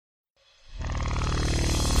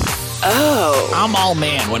Oh. I'm all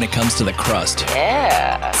man when it comes to the crust.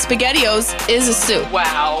 Yeah. SpaghettiOs is a soup.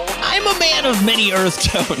 Wow. I'm a man of many earth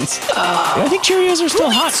tones. I think Cheerios are still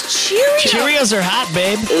hot. Cheerios? Cheerios are hot,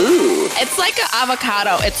 babe. Ooh. It's like an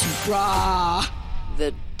avocado. It's raw.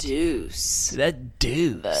 The Deuce. The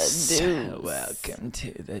Deuce. The Deuce. Welcome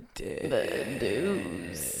to the Deuce. The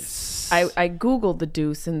Deuce. I Googled the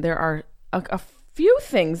Deuce, and there are a few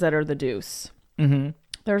things that are the Deuce. Mm-hmm.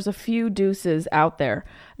 There's a few Deuces out there.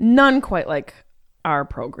 None quite like our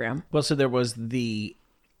program. Well, so there was the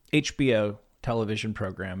HBO television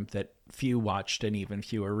program that few watched and even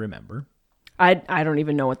fewer remember. I don't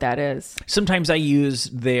even know what that is. Sometimes I use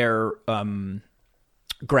their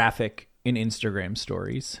graphic in Instagram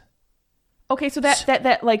stories. Okay, so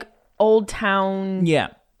that like old town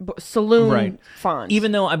saloon font.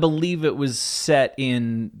 Even though I believe it was set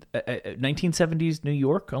in 1970s New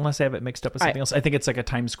York, unless I have it mixed up with something else. I think it's like a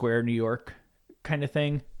Times Square, New York kind of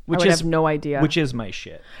thing. I have no idea. Which is my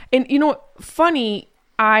shit. And you know, funny,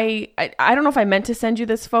 I don't know if I meant to send you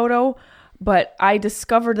this photo, but I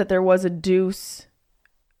discovered that there was a Deuce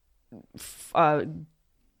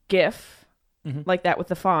GIF like that with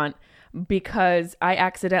the font because I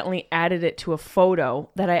accidentally added it to a photo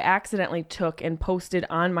that I accidentally took and posted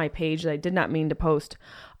on my page that I did not mean to post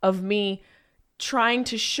of me trying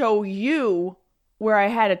to show you where I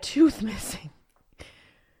had a tooth missing.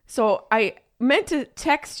 So I meant to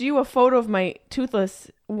text you a photo of my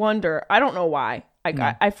toothless wonder. I don't know why.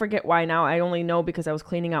 I forget why now. I only know because I was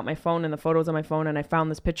cleaning out my phone and the photos on my phone, and I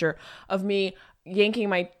found this picture of me yanking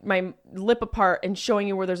my lip apart and showing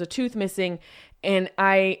you where there's a tooth missing. And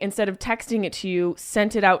I, instead of texting it to you,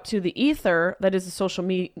 sent it out to the ether that is a social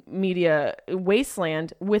media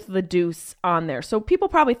wasteland with the Deuce on there. So people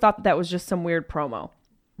probably thought that was just some weird promo.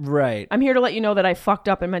 Right. I'm here to let you know that I fucked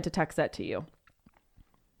up and meant to text that to you.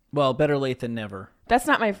 Well, better late than never. That's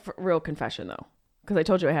not my real confession, though, because I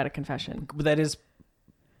told you I had a confession. But that is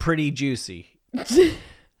pretty juicy. Do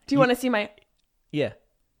you want to see my... Yeah.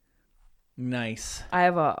 Nice. I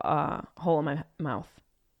have a hole in my mouth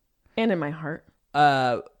and in my heart.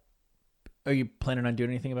 Are you planning on doing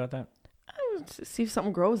anything about that? See if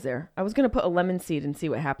something grows there. I was going to put a lemon seed and see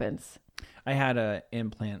what happens. I had an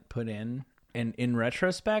implant put in, and in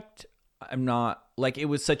retrospect, I'm not... Like, it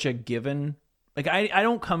was such a given... Like, I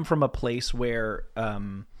don't come from a place where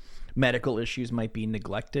medical issues might be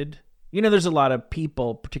neglected. You know, there's a lot of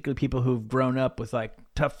people, particularly people who've grown up with, like,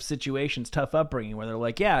 tough situations, tough upbringing, where they're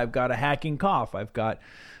like, yeah, I've got a hacking cough. I've got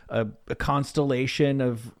a constellation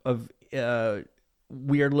of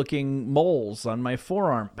weird-looking moles on my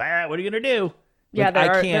forearm. What are you going to do? Yeah,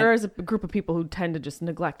 like, there is a group of people who tend to just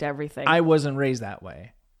neglect everything. I wasn't raised that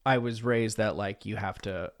way. I was raised that, like, you have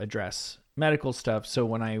to address medical stuff. So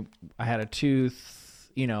when I had a tooth,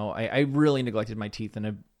 you know, I really neglected my teeth in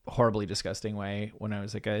a horribly disgusting way when I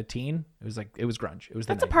was like a teen. It was grunge. It was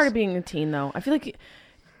That's a part of being a teen, though. I feel like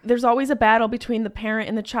there's always a battle between the parent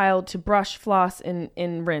and the child to brush, floss,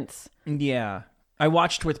 and rinse. Yeah. I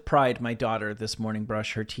watched with pride my daughter this morning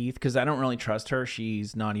brush her teeth because I don't really trust her.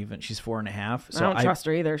 She's 4.5. So I don't trust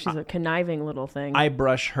her either. She's a conniving little thing. I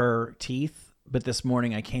brush her teeth. But this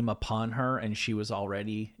morning I came upon her and she was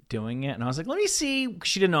already doing it. And I was like, let me see.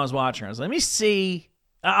 She didn't know I was watching her. I was like, let me see.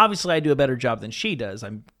 Obviously, I do a better job than she does.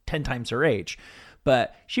 I'm 10 times her age.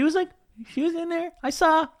 But she was in there. I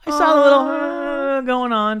saw the little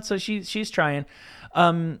going on. So she's trying.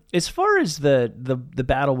 As far as the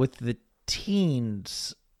battle with the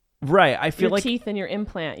teens, right? I feel your like teeth and your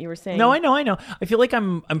implant. You were saying. No, I know. I feel like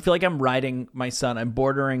I'm riding my son. I'm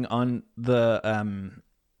bordering on the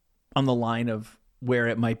line of where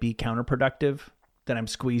it might be counterproductive, that I'm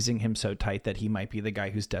squeezing him so tight that he might be the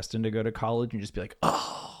guy who's destined to go to college and just be like,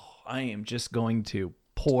 oh, I am just going to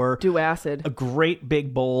do acid, a great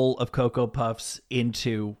big bowl of Cocoa Puffs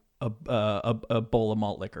into a bowl of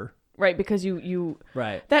malt liquor. Right, because you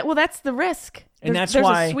right. That's the risk. And there's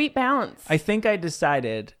why a sweet balance. I think I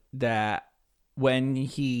decided that when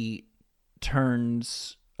he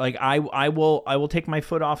turns... Like I will take my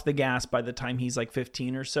foot off the gas by the time he's like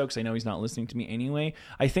 15 or so, because I know he's not listening to me anyway.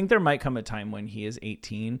 I think there might come a time when he is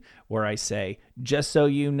 18 where I say, just so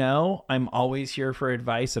you know, I'm always here for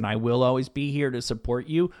advice and I will always be here to support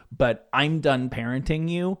you, but I'm done parenting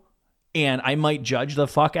you. And I might judge the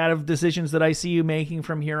fuck out of decisions that I see you making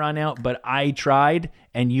from here on out, but I tried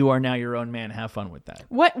and you are now your own man. Have fun with that.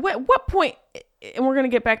 What point... And we're going to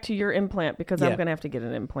get back to your implant because I'm going to have to get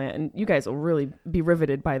an implant. And you guys will really be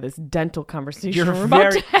riveted by this dental conversation we're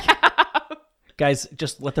about to have. Guys,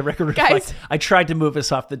 just let the record reflect. I tried to move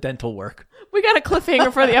us off the dental work. We got a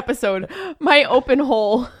cliffhanger for the episode. My open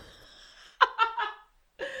hole.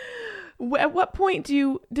 At what point do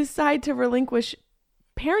you decide to relinquish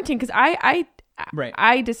parenting? Because I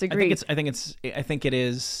disagree. I think it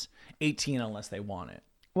is 18 unless they want it.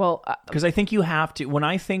 Well, because I think you have to. When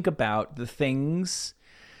I think about the things,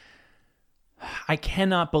 I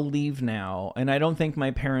cannot believe now, and I don't think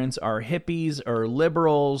my parents are hippies or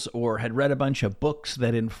liberals or had read a bunch of books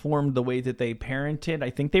that informed the way that they parented. I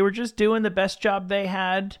think they were just doing the best job they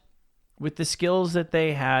had with the skills that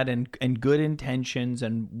they had and good intentions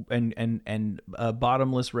and a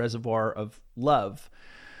bottomless reservoir of love.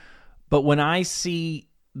 But when I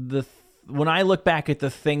look back at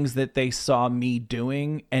the things that they saw me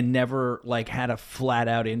doing and never like had a flat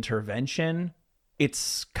out intervention,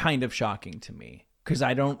 it's kind of shocking to me because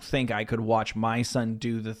I don't think I could watch my son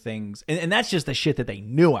do the things. And that's just the shit that they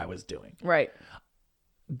knew I was doing. Right.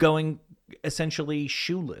 Going essentially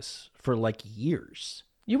shoeless for like years.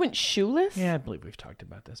 You went shoeless? Yeah, I believe we've talked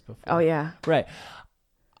about this before. Oh, yeah. Right.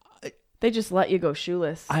 They just let you go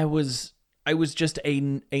shoeless. I was just a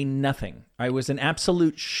nothing. I was an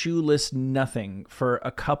absolute shoeless nothing for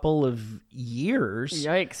a couple of years.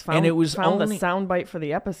 Yikes. And it was found only the soundbite for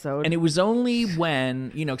the episode. And it was only when,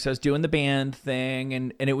 because I was doing the band thing,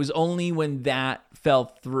 and it was only when that fell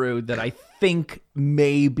through that I think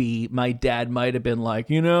maybe my dad might have been like,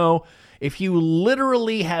 if you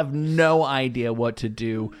literally have no idea what to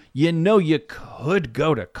do, you could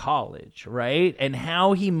go to college, right? And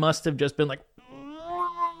how he must have just been like,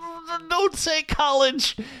 don't say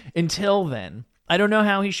college until then. I don't know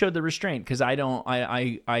how he showed the restraint because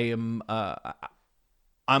I'm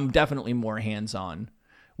definitely more hands-on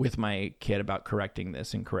with my kid about correcting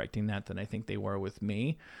this and correcting that than I think they were with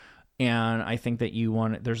me. And I think that you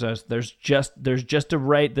want there's a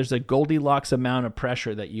Goldilocks amount of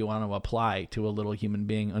pressure that you want to apply to a little human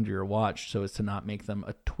being under your watch so as to not make them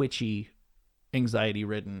a twitchy,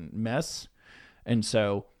 anxiety-ridden mess. And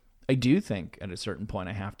so I do think at a certain point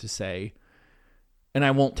I have to say, and I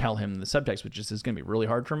won't tell him the subtext, which is going to be really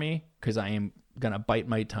hard for me because I am going to bite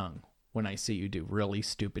my tongue when I see you do really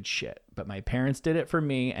stupid shit. But my parents did it for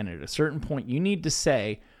me, and at a certain point you need to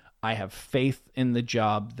say, I have faith in the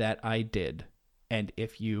job that I did. And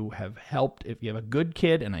if you have a good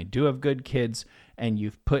kid, and I do have good kids, and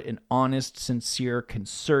you've put an honest, sincere,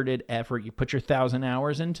 concerted effort, you put your 1,000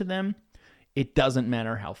 hours into them, it doesn't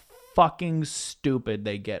matter how fucking stupid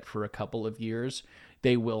they get for a couple of years,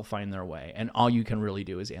 they will find their way. And all you can really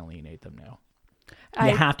do is alienate them now.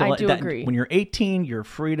 I do agree. When you're 18, you're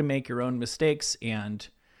free to make your own mistakes, and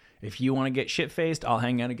if you want to get shit-faced, I'll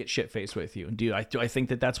hang out and get shit-faced with you. And do I think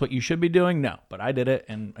that that's what you should be doing? No, but I did it,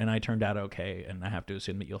 and I turned out okay, and I have to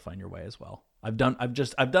assume that you'll find your way as well. I've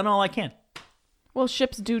done all I can. Well,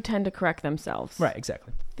 ships do tend to correct themselves. Right,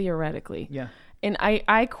 exactly. Theoretically. Yeah. And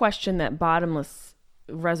I question that bottomless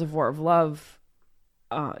reservoir of love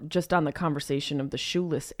just on the conversation of the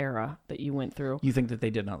shoeless era that you went through. You think that they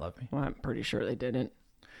did not love me? Well, I'm pretty sure they didn't.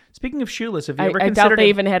 Speaking of shoeless, have you ever I considered... doubt they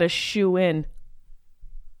even had a shoe in.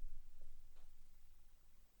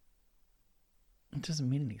 It doesn't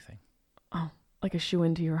mean anything. Oh, like a shoe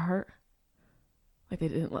into your heart? Like they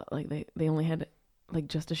didn't, like they only had like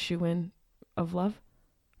just a shoe in of love?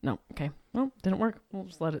 No. Okay. Well, didn't work. We'll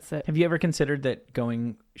just let it sit. Have you ever considered that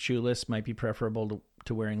going shoeless might be preferable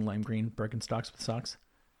to wearing lime green Birkenstocks with socks?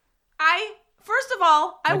 First of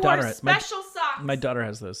all, I wore special socks. My daughter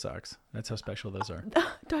has those socks. That's how special those are.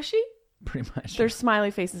 Does she? Pretty much. There's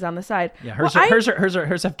smiley faces on the side. Yeah, hers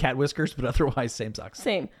have cat whiskers, but otherwise same socks.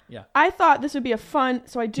 Same. Yeah. I thought this would be a fun,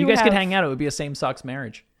 so I do. You guys could hang out. It would be a same socks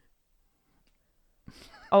marriage.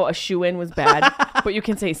 Oh, a shoe-in was bad, but you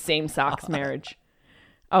can say same socks marriage.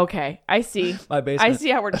 Okay, I see. My basement. I see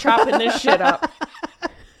how we're chopping this shit up.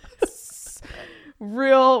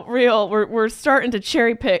 Real. We're starting to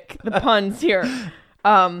cherry pick the puns here.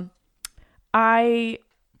 Can we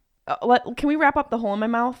wrap up the hole in my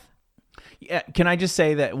mouth? Yeah, can I just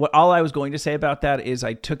say that all I was going to say about that is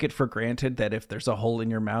I took it for granted that if there's a hole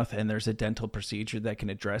in your mouth and there's a dental procedure that can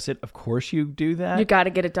address it, of course you do that. You got to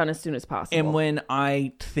get it done as soon as possible. And when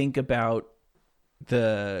I think about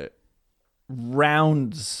the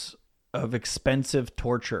rounds of expensive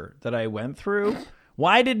torture that I went through,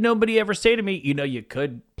 why did nobody ever say to me, you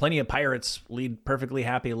could, plenty of pirates lead perfectly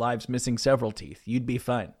happy lives missing several teeth. You'd be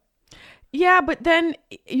fine. Yeah, but then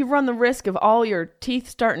you run the risk of all your teeth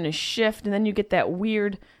starting to shift, and then you get that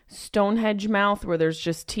weird Stonehenge mouth where there's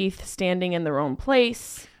just teeth standing in their own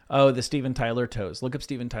place. Oh, the Steven Tyler toes. Look up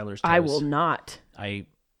Steven Tyler's toes. I will not. I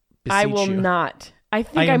will not. I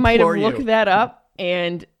think I might have looked that up,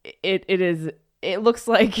 and it looks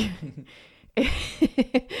like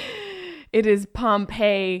it is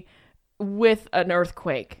Pompeii with an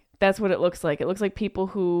earthquake That's what it looks like. It looks like people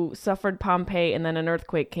who suffered Pompeii and then an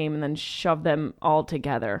earthquake came and then shoved them all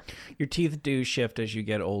together. Your teeth do shift as you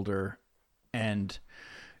get older, and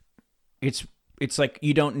it's like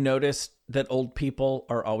you don't notice that old people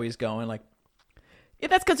are always going like, Yeah,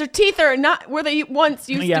 that's because their teeth are not where they once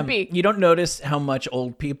used to be. You don't notice how much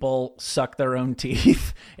old people suck their own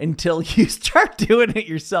teeth until you start doing it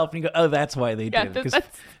yourself, and you go, "Oh, that's why they do." Because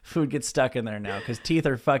food gets stuck in there now. Because teeth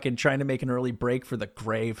are fucking trying to make an early break for the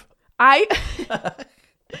grave. I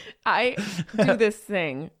do this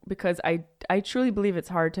thing because I truly believe it's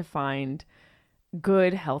hard to find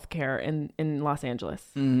good healthcare in Los Angeles.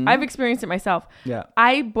 Mm-hmm. I've experienced it myself. Yeah.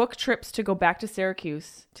 I book trips to go back to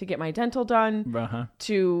Syracuse to get my dental done.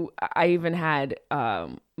 I even had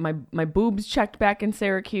my boobs checked back in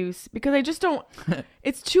Syracuse because I just don't.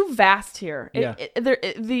 It's too vast here. Yeah.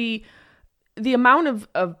 The amount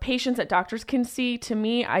of patients that doctors can see, to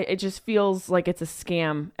me, it just feels like it's a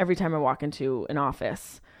scam every time I walk into an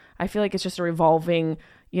office. I feel like it's just a revolving,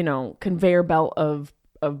 conveyor belt of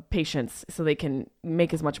patients so they can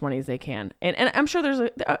make as much money as they can. And I'm sure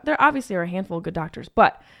there obviously are a handful of good doctors,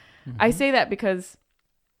 but I say that because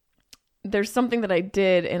there's something that I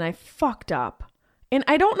did and I fucked up. And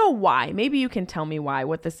I don't know why. Maybe you can tell me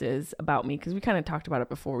what this is about me, because we kind of talked about it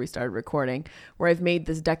before we started recording, where I've made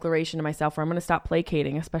this declaration to myself where I'm going to stop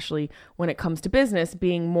placating, especially when it comes to business,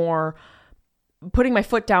 putting my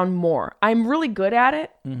foot down more. I'm really good at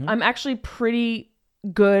it. Mm-hmm. I'm actually pretty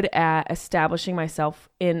good at establishing myself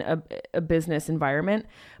in a business environment,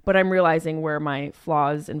 but I'm realizing where my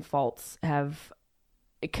flaws and faults have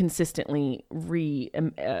consistently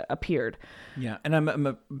appeared. Yeah, and I'm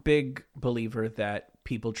a big believer that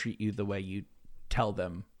people treat you the way you tell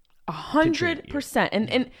them. 100%.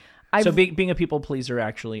 And so being a people pleaser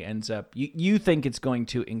actually ends up, you think it's going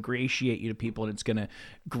to ingratiate you to people and it's going to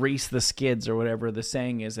grease the skids or whatever the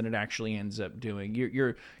saying is, and it actually ends up doing.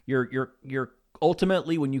 You're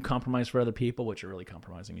ultimately, when you compromise for other people, what you're really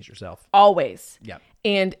compromising is yourself. Always. Yeah.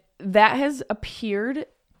 And that has appeared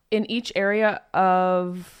in each area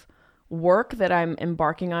of work that I'm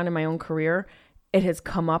embarking on in my own career. It has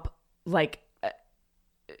come up like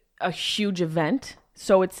a huge event.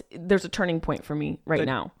 So there's a turning point for me right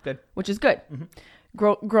now, which is good.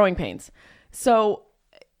 Mm-hmm. Growing pains. So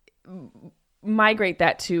migrate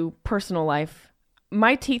that to personal life.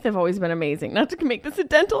 My teeth have always been amazing. Not to make this a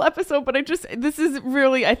dental episode, but this is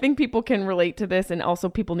really, I think people can relate to this, and also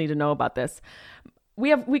people need to know about this.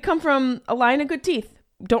 We come from a line of good teeth.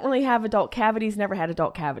 Don't really have adult cavities, never had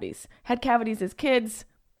adult cavities. Had cavities as kids,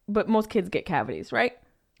 but most kids get cavities, right?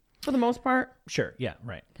 For the most part. Sure, yeah,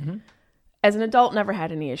 right. Mm-hmm. As an adult, never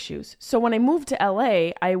had any issues. So when I moved to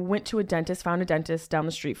LA, I went to a dentist, found a dentist down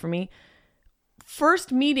the street from me.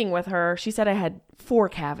 First meeting with her, she said I had 4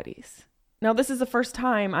 cavities. Now, this is the first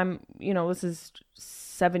time this is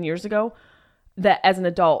 7 years ago, that as an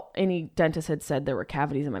adult, any dentist had said there were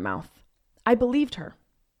cavities in my mouth. I believed her.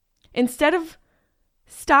 Instead of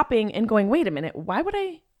stopping and going, wait a minute, why would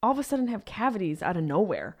I all of a sudden have cavities out of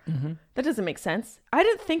nowhere? Mm-hmm. That doesn't make sense. I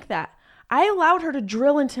didn't think that. I allowed her to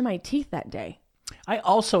drill into my teeth that day. I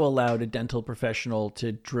also allowed a dental professional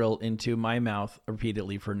to drill into my mouth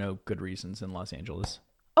repeatedly for no good reasons in Los Angeles.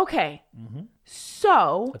 Okay. Mm-hmm.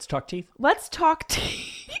 So let's talk teeth.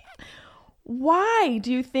 Why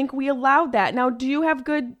do you think we allowed that? Now, do you have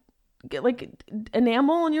good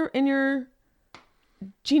enamel in your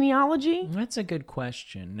genealogy? That's a good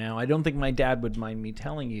question. Now, I don't think my dad would mind me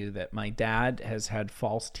telling you that my dad has had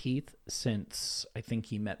false teeth since I think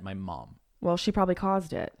he met my mom. Well, she probably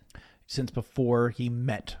caused it. Since before he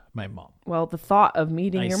met my mom. Well, the thought of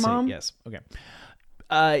meeting your mom? Yes. Okay.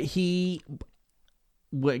 He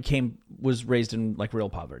was raised in real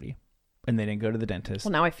poverty, and they didn't go to the dentist.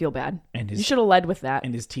 Well, now I feel bad. And you should have led with that.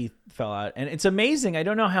 And his teeth fell out. And it's amazing. I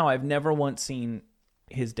don't know how I've never once seen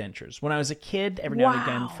his dentures. When I was a kid, every now and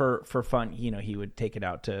again for fun, he would take it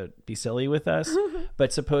out to be silly with us.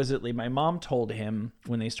 But supposedly my mom told him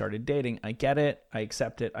when they started dating, I get it, I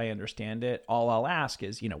accept it, I understand it. All I'll ask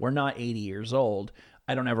is, we're not 80 years old.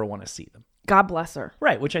 I don't ever want to see them. God bless her.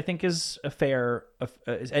 Right, which I think is a fair,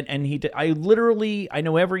 and he did. I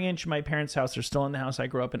know every inch of my parents' house. They're still in the house I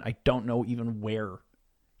grew up in. I don't know even where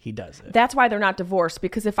he does it. That's why they're not divorced,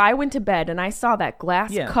 because if I went to bed and I saw that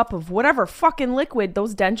glass cup of whatever fucking liquid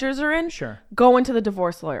those dentures are in, sure, go into the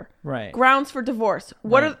divorce lawyer. Right. Grounds for divorce.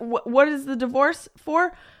 What is the divorce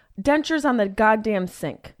for? Dentures on the goddamn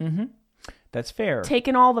sink. Mm-hmm. That's fair.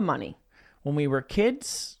 Taking all the money. When we were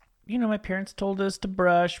kids, my parents told us to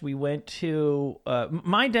brush. We went to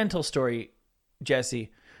my dental story, Jesse,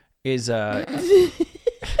 is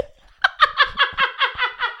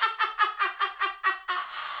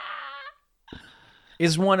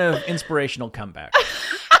is one of inspirational comeback.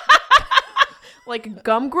 Like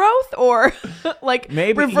gum growth or like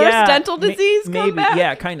Maybe reverse dental disease maybe comeback?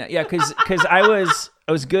 yeah, kind of. Yeah, cuz I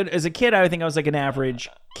was good as a kid. I think I was like an average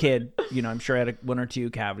kid. You know, I'm sure I had one or two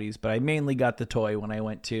cavities, but I mainly got the toy when I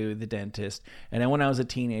went to the dentist. And then when I was a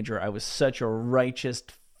teenager, I was such a righteous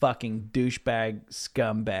fucking douchebag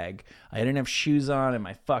scumbag. I didn't have shoes on and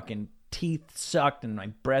my fucking teeth sucked and my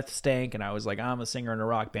breath stank, and I was like, I'm a singer in a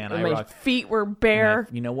rock band. And my feet were bare.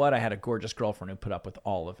 You know what? I had a gorgeous girlfriend who put up with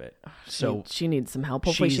all of it. So she needs some help.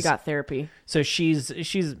 Hopefully she got therapy. So she's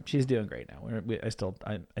doing great now. I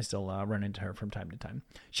still run into her from time to time.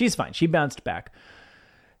 She's fine. She bounced back.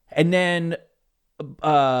 And then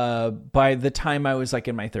by the time I was like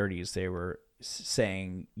in my 30s, they were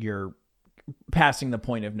saying you're passing the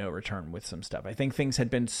point of no return with some stuff. I think things had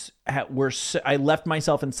been I left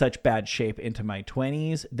myself in such bad shape into my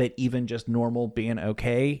 20s that even just normal being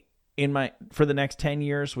okay for the next 10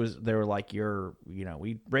 years was, they were like,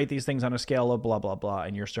 we rate these things on a scale of blah blah blah,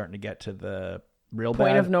 and you're starting to get to the real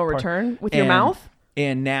point of no return with your mouth.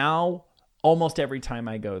 And now almost every time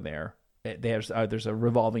I go there, there's a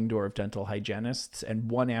revolving door of dental hygienists,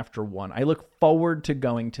 and one after one. I look forward to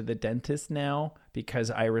going to the dentist now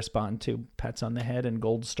because I respond to pats on the head and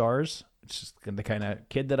gold stars. It's just the kind of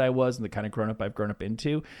kid that I was and the kind of grown up I've grown up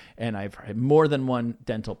into. And I've had more than one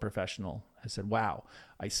dental professional. I said, wow,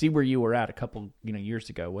 I see where you were at a couple years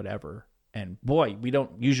ago, whatever. And boy, we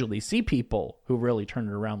don't usually see people who really turn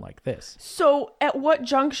it around like this. So at what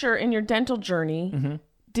juncture in your dental journey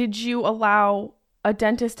did you allow a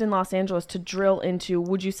dentist in Los Angeles to drill into,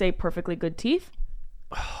 would you say, perfectly good teeth?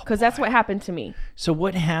 Because that's what happened to me. So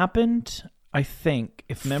what happened, I think,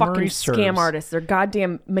 if memory serves... Fucking scam artists. They're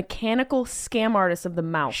goddamn mechanical scam artists of the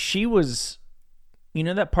mouth. She was... You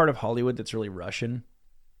know that part of Hollywood that's really Russian?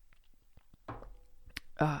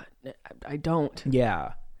 I don't.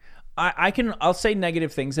 Yeah. I'll say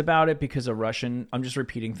negative things about it because I'm just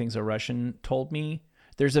repeating things a Russian told me.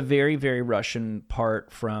 There's a very, very Russian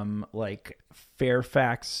part from like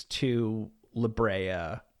Fairfax to La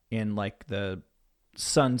Brea in like the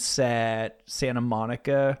Sunset, Santa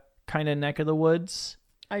Monica kind of neck of the woods.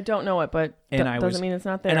 I don't know it, but doesn't mean it's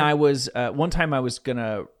not there. And I was, one time I was going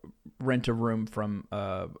to rent a room from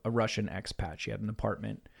a Russian expat. She had an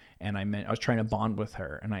apartment. And I was trying to bond with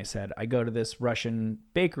her. And I said, I go to this Russian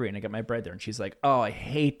bakery and I get my bread there. And she's like, oh, I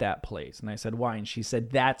hate that place. And I said, why? And she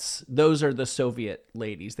said, those are the Soviet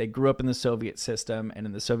ladies. They grew up in the Soviet system. And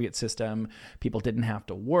in the Soviet system, people didn't have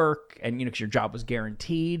to work. And, because your job was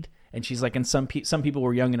guaranteed. And she's like, and some people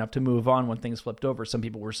were young enough to move on when things flipped over. Some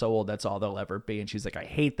people were so old, that's all they'll ever be. And she's like, I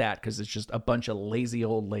hate that because it's just a bunch of lazy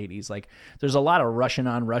old ladies. Like, there's a lot of Russian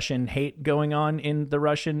on Russian hate going on in the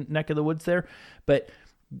Russian neck of the woods there. But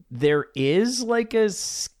there is like a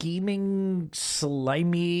scheming,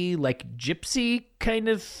 slimy, like gypsy kind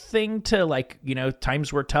of thing to like,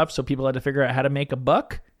 times were tough. So people had to figure out how to make a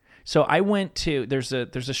buck. So I went to, there's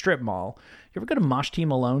a strip mall. You ever go to Mosh T.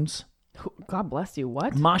 Malone's? God bless you.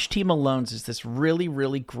 What? Mosh T. Malone's is this really,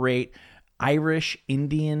 really great Irish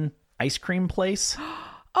Indian ice cream place.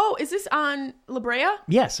 Oh, is this on La Brea?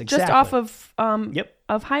 Yes, exactly. Just off of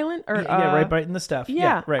of Highland? Or right in the stuff.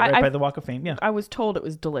 Yeah, right by the Walk of Fame. Yeah, I was told it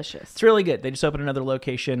was delicious. It's really good. They just opened another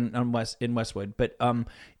location in Westwood, but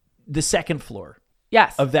the second floor.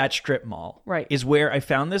 Yes. Of that strip mall. Right. Is where I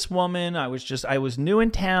found this woman. I was new in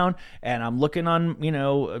town and I'm looking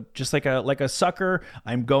on, just like a sucker.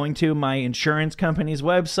 I'm going to my insurance company's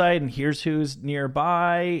website and here's who's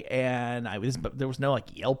nearby. And there was no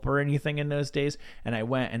like Yelp or anything in those days. And I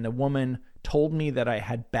went and the woman told me that I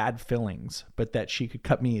had bad fillings, but that she could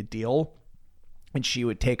cut me a deal and she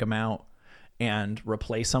would take them out and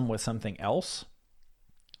replace them with something else.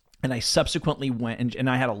 And I subsequently went, and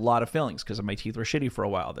I had a lot of fillings because my teeth were shitty for a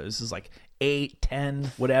while. This is like 8,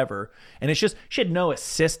 10, whatever. And it's just, she had no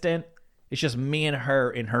assistant. It's just me and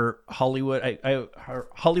her in her Hollywood, her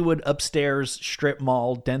Hollywood upstairs strip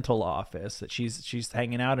mall dental office that she's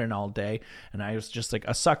hanging out in all day. And I was just like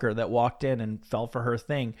a sucker that walked in and fell for her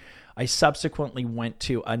thing. I subsequently went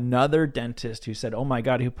to another dentist who said, oh my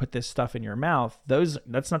God, who put this stuff in your mouth?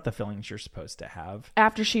 That's not the fillings you're supposed to have.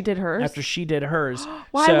 After she did hers? After she did hers.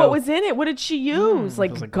 Why? So, what was in it? What did she use?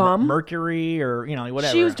 Like gum? Mercury or,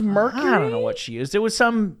 whatever. She used mercury? I don't know what she used. It was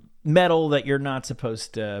some metal that you're not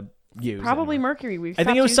supposed to use. Probably anymore. mercury. I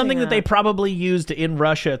think it was something that they probably used in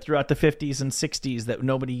Russia throughout the 50s and 60s that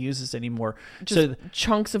nobody uses anymore. Just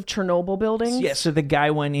chunks of Chernobyl buildings? Yeah, so the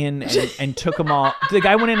guy went in and took them all. The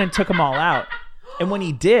guy went in and took them all out. And when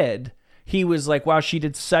he did, he was like, wow, she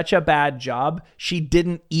did such a bad job. She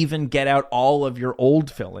didn't even get out all of your old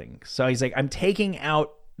fillings. So he's like, I'm taking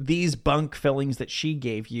out these bunk fillings that she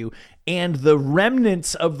gave you and the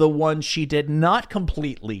remnants of the ones she did not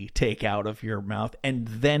completely take out of your mouth, and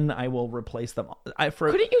then I will replace them.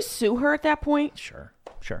 Couldn't you sue her at that point? Sure.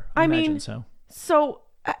 I imagine so. So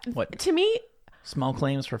What? to me, Small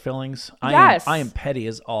claims for fillings. Yes. I am petty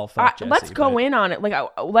as all fuck, Jesse. Let's go in on it. Like,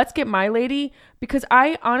 let's get my lady, because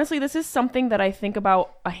I honestly, this is something that I think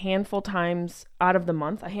about a handful of times out of the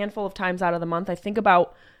month. I think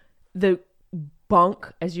about the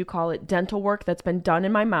bunk, as you call it, dental work that's been done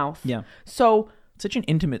in my mouth. Yeah. So such an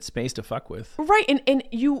intimate space to fuck with. right, and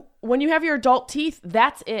you, when you have your adult teeth,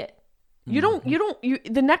 that's it.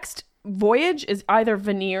 The next voyage is either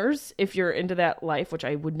veneers, if you're into that life, which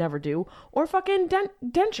I would never do, or fucking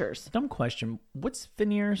dentures. Dumb question. What's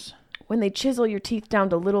veneers? When they chisel your teeth down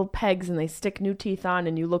to little pegs and they stick new teeth on,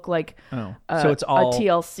 and you look like so it's all a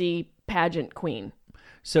TLC pageant queen.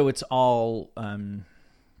 So it's all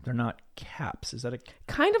they're not caps. Is that a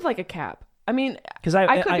kind of like a cap? I mean, because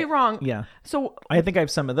I could be wrong. Yeah. So I think I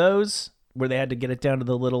have some of those where they had to get it down to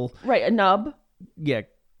the little a nub. Yeah,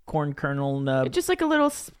 corn kernel nub. Just like a little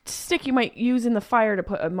stick you might use in the fire to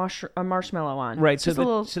put a marshmallow on. Right. So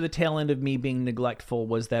the tail end of me being neglectful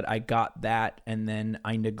was that I got that, and then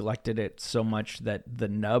I neglected it so much that the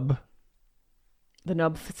nub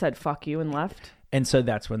said "fuck you" and left. And so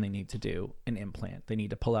that's when they need to do an implant. They need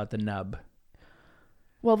to pull out the nub.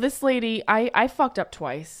 Well, this lady, I fucked up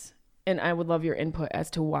twice, and I would love your input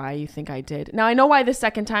as to why you think I did. Now, I know why the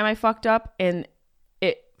second time I fucked up, and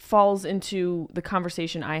it falls into the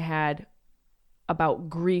conversation I had about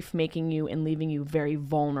grief making you and leaving you very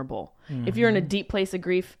vulnerable. Mm-hmm. If you're in a deep place of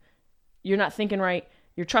grief, you're not thinking right,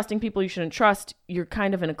 you're trusting people you shouldn't trust, you're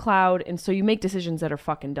kind of in a cloud, and so you make decisions that are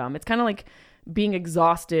fucking dumb. It's kind of like being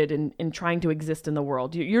exhausted and trying to exist in the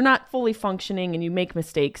world. You're not fully functioning, and you make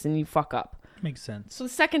mistakes, and you fuck up. Makes sense. So the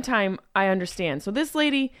second time, I understand. So this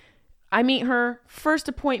lady, I meet her, first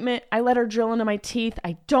appointment, I let her drill into my teeth.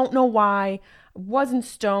 I don't know why. I wasn't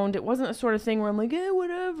stoned. It wasn't the sort of thing where I'm like,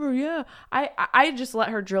 whatever, yeah. I just let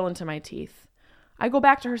her drill into my teeth. I go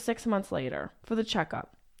back to her 6 months later for the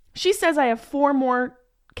checkup. She says I have 4 more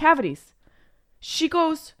cavities. She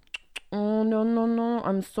goes, oh, no.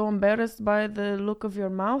 I'm so embarrassed by the look of your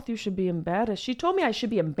mouth. You should be embarrassed. She told me I should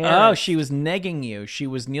be embarrassed. Oh, she was negging you. She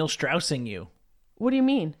was Neil Straussing you. What do you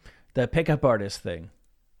mean? The pickup artist thing.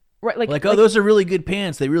 Right, like those are really good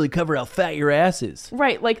pants. They really cover how fat your ass is.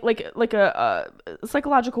 Right, like a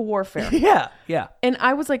psychological warfare. Yeah. And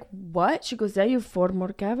I was like, what? She goes, yeah, you have 4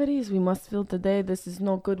 more cavities. We must fill today. This is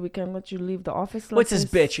no good. We can't let you leave the office. What's this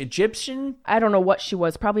bitch? Egyptian? I don't know what she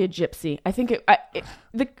was. Probably a gypsy. I think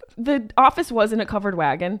the office was in a covered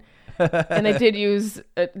wagon. And they did use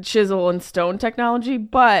chisel and stone technology,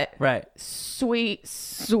 but right, sweet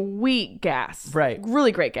gas. Right.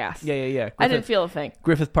 Really great gas. Yeah. I didn't feel a thing.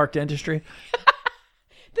 Griffith Park Dentistry.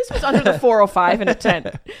 This was under the 405 and a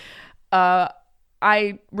 10.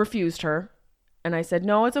 I refused her, and I said,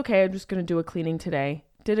 no, it's okay. I'm just going to do a cleaning today.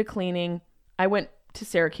 Did a cleaning. I went to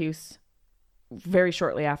Syracuse very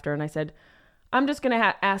shortly after, and I said, I'm just going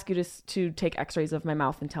to ask you to take x-rays of my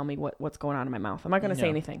mouth and tell me what's going on in my mouth. I'm not going to say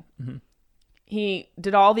anything. Mm-hmm. He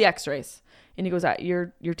did all the x-rays, and he goes,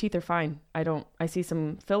 your teeth are fine. I see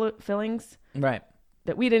some fillings right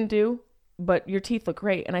that we didn't do, but your teeth look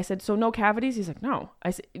great. And I said, so no cavities? He's like, no.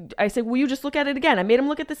 I said, will you just look at it again? I made him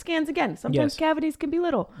look at the scans again. Sometimes cavities can be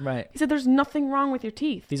little. Right. He said, there's nothing wrong with your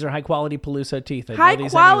teeth. These are high-quality Peluso teeth. High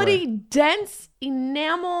quality, dense,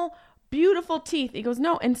 enamel, beautiful teeth. He goes,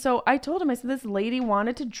 no. And so I told him, I said, this lady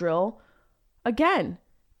wanted to drill again.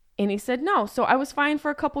 And he said, no. So I was fine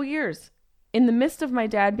for a couple years. In the midst of my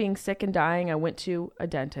dad being sick and dying, I went to a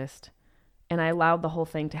dentist, and I allowed the whole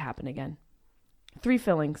thing to happen again. 3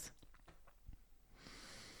 fillings.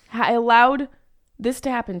 I allowed this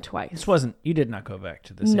to happen twice. You did not go back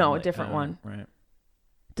to this. No, a different one. Right.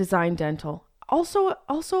 Design Dental. Also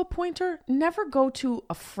a pointer, never go to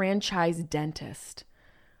a franchise dentist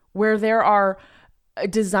where there are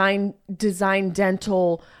design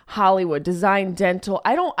dental Hollywood, design dental.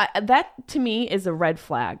 That to me is a red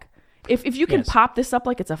flag. If you can pop this up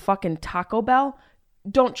like it's a fucking Taco Bell,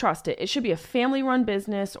 don't trust it. It should be a family-run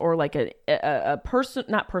business or like a person,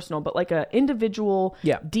 not personal, but like a individual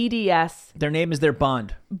DDS. Their name is their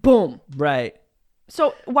bond. Boom. Right.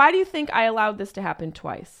 So why do you think I allowed this to happen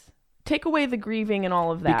twice? Take away the grieving and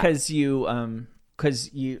all of that. Because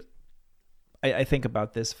I think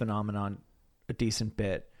about this phenomenon a decent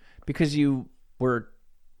bit because you were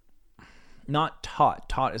not taught.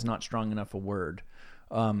 Taught is not strong enough a word.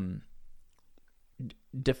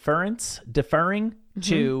 Deferring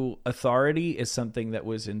to authority is something that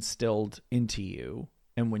was instilled into you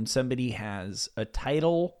And when somebody has a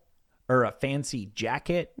title or a fancy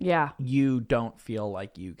jacket, Yeah. you don't feel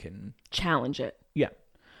like you can Challenge it. Yeah.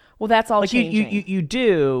 Well, that's all Like changing. you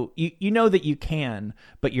do, you know that you can,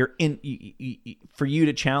 but for you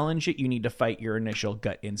to challenge it, you need to fight your initial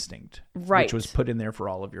gut instinct, Right. which was put in there for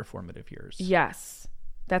all of your formative years. Yes.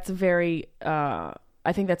 That's very, I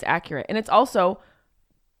think that's accurate. And it's also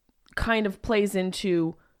kind of plays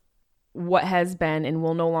into what has been and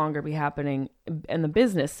will no longer be happening in the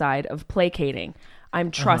business side of placating. I'm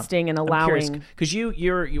trusting and allowing. Because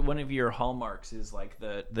you're one of your hallmarks is like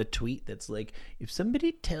the tweet that's like, if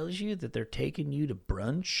somebody tells you that they're taking you to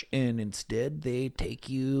brunch and instead they take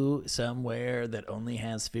you somewhere that only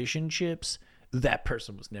has fish and chips, that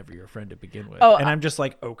person was never your friend to begin with. Oh, and I'm just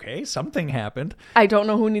like, okay, something happened. I don't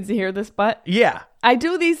know who needs to hear this, but Yeah. I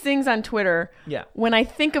do these things on Twitter. Yeah. When I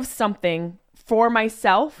think of something for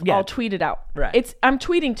myself, Yeah. I'll tweet it out. Right. I'm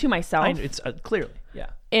tweeting to myself. It's clearly,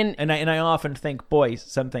 yeah. And I often think, boy,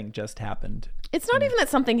 something just happened. it's not even that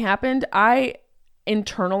something happened. I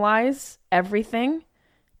internalize everything,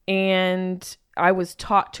 and I was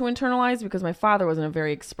taught to internalize because my father wasn't a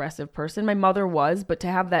very expressive person. My mother was, but to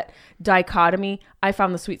have that dichotomy, I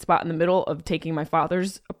found the sweet spot in the middle of taking my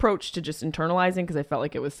father's approach to just internalizing because I felt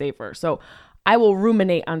like it was safer. So I will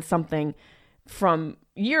ruminate on something from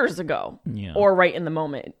years ago or right in the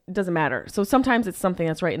moment. It doesn't matter. So sometimes it's something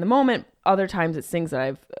that's right in the moment. Other times it's things that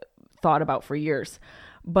I've thought about for years.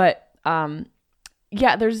 But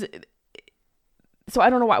yeah, so I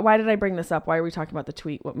don't know why did I bring this up? Why are we talking about the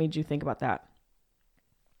tweet? What made you think about that?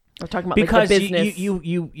 We're talking about because like the business.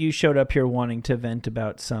 you showed up here wanting to vent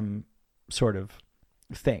about some sort of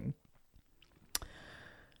thing.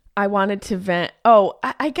 I wanted to vent. Oh,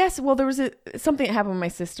 I guess, well, there was something that happened with my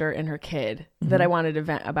sister and her kid that I wanted to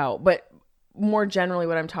vent about. But more generally,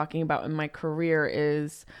 what I'm talking about in my career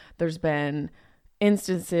is there's been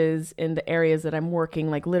instances in the areas that I'm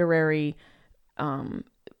working, like literary,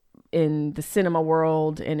 in the cinema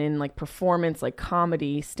world and in like performance, like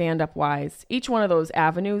comedy, stand-up wise. Each one of those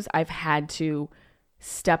avenues, I've had to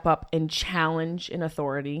step up and challenge an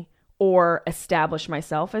authority or establish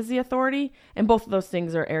myself as the authority. And both of those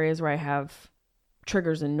things are areas where I have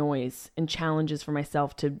triggers and noise and challenges for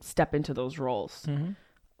myself to step into those roles.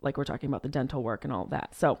 Like we're talking about the dental work and all of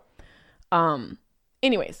that. So,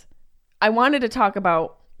 anyways, I wanted to talk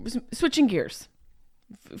about switching gears.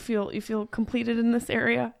 You feel completed in this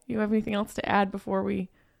area? You have anything else to add before we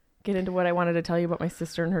get into what I wanted to tell you about my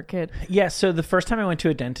sister and her kid? Yeah. So the first time I went to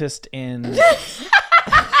a dentist in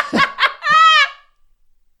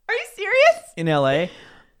in LA,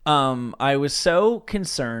 I was so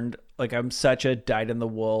concerned. Like, I'm such a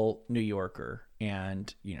dyed-in-the-wool New Yorker,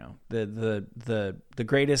 and you know, the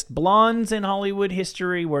greatest blondes in Hollywood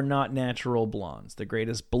history were not natural blondes. The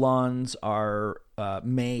greatest blondes are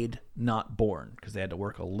made, not born, because they had to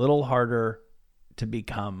work a little harder to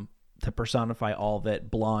personify all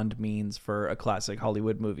that blonde means for a classic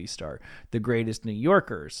Hollywood movie star. The greatest New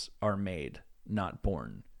Yorkers are made, not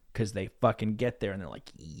born, because they fucking get there and they're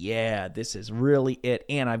like, yeah, this is really it.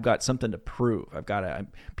 And I've got something to prove.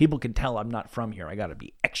 People can tell I'm not from here. I got to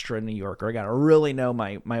be extra New Yorker. I got to really know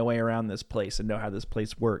my way around this place and know how this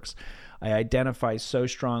place works. I identify so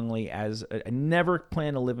strongly as I never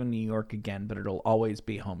plan to live in New York again, but it'll always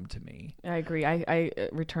be home to me. I agree. I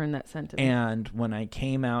return that sentiment. And when I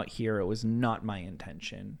came out here, it was not my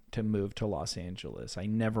intention to move to Los Angeles. I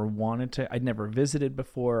never wanted to. I'd never visited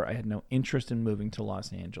before. I had no interest in moving to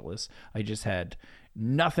Los Angeles. I just had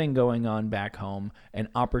nothing going on back home, an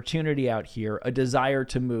opportunity out here, a desire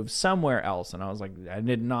to move somewhere else. And I was like,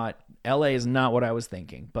 LA is not what I was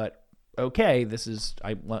thinking, but okay,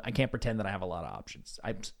 I can't pretend that I have a lot of options.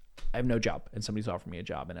 I have no job, and somebody's offered me a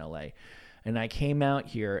job in LA. And I came out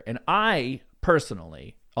here, and I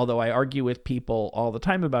personally, although I argue with people all the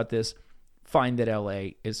time about this, find that LA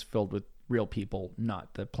is filled with real people,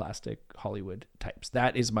 not the plastic Hollywood types.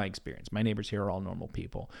 That is my experience. My neighbors here are all normal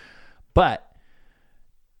people. But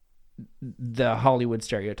the Hollywood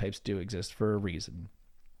stereotypes do exist for a reason.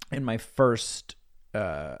 And my first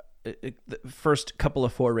the first couple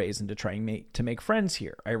of forays into trying to make friends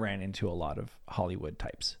here, I ran into a lot of Hollywood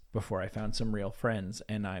types before I found some real friends.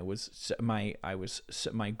 And my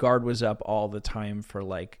guard was up all the time for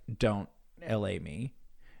like, don't LA me.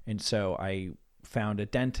 And so I found a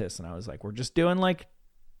dentist, and I was like, we're just doing like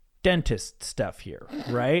dentist stuff here,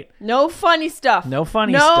 right? No funny stuff. No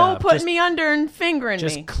funny no stuff. putting Just- me under and fingering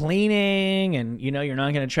Just me. cleaning, and you're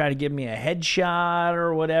not going to try to give me a headshot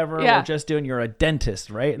or whatever. Yeah. We're just doing. You're a dentist,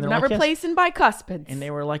 right? And they're Not like, yes. replacing bicuspids. And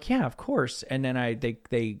they were like, yeah, of course. And then they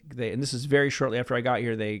and this is very shortly after I got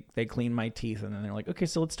here. They cleaned my teeth, and then they're like, okay,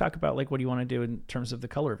 so let's talk about like what do you want to do in terms of the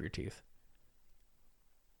color of your teeth.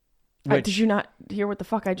 Did you not hear what the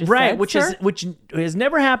fuck I just right, said? which sir? which has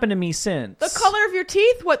never happened to me since. The color of your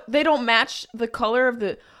teeth? What, they don't match the color of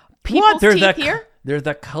the people's They're teeth here? They're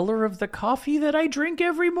the color of the coffee that I drink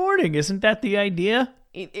every morning. Isn't that the idea?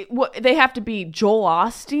 They have to be Joel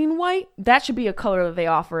Osteen white? That should be a color that they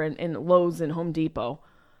offer in Lowe's and Home Depot.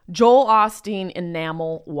 Joel Osteen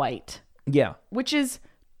enamel white, Yeah. which is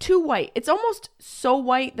too white. It's almost so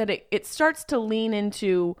white that it starts to lean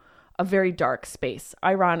into a very dark space,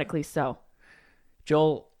 ironically so.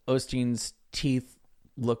 Joel Osteen's teeth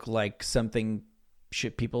look like something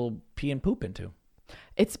shit people pee and poop into.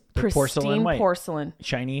 It's They're pristine white. porcelain.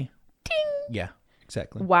 Shiny. Ding. Yeah,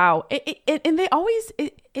 exactly. Wow. And they always,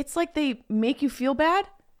 it's like they make you feel bad.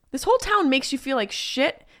 This whole town makes you feel like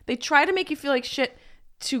shit. They try to make you feel like shit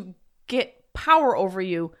to get power over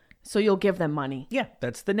you so you'll give them money. Yeah,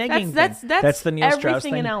 that's the negging That's thing. That's the Neil Strauss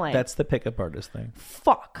everything thing. in LA. That's the pickup artist thing.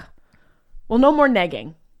 Fuck. Well, no more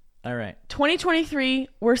negging. All right. 2023,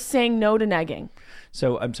 we're saying no to negging.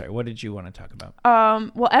 So I'm sorry. What did you want to talk about?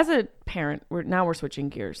 Well, as a parent, we're switching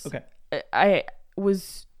gears. Okay. I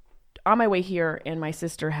was on my way here, and my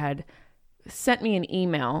sister had sent me an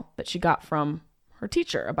email that she got from her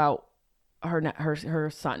teacher about her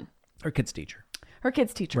son, Her kid's teacher. her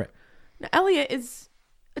kid's teacher. Right. Now, Elliot is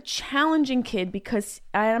a challenging kid because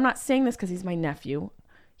I'm not saying this because he's my nephew.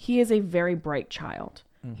 He is a very bright child.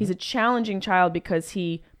 Mm-hmm. He's a challenging child because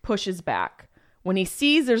he pushes back. When he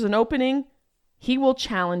sees there's an opening, he will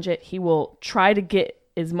challenge it. He will try to get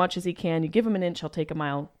as much as he can. You give him an inch, he'll take a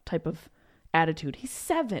mile type of attitude. He's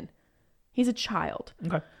 7. He's a child.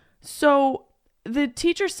 Okay. So the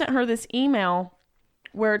teacher sent her this email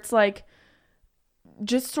where it's like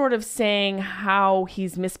just sort of saying how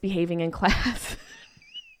he's misbehaving in class.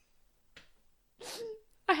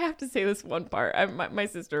 I have to say this one part. My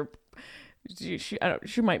sister,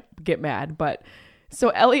 she might get mad, but so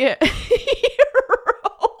Elliot wrote.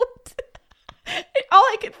 All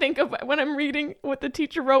I could think of when I'm reading what the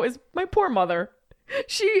teacher wrote is my poor mother.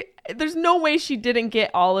 There's no way she didn't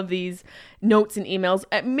get all of these notes and emails.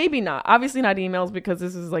 Maybe not. Obviously not emails because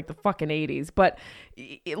this is like the fucking 80s, but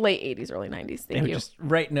late 80s, early 90s. Thank you. Just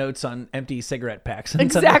write notes on empty cigarette packs and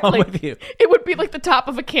Exactly. send them home with you. It would be like the top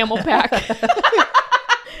of a Camel pack.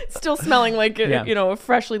 Still smelling like a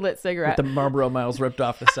freshly lit cigarette. The Marlboro Miles ripped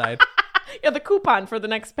off the side. Yeah, the coupon for the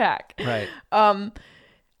next pack. Right.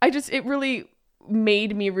 It really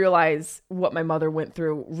made me realize what my mother went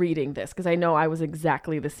through reading this, because I know I was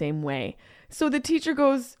exactly the same way. So the teacher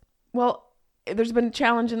goes, well, there's been a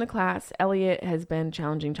challenge in the class. Elliot has been a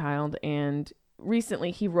challenging child, and recently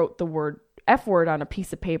he wrote the word F word on a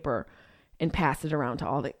piece of paper and passed it around to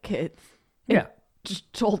all the kids. Yeah.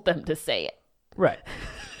 Just told them to say it. Right.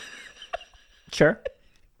 Sure.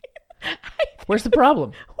 Where's the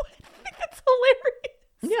problem? I think that's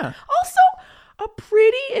hilarious. Yeah. Also, a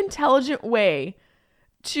pretty intelligent way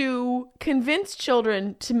to convince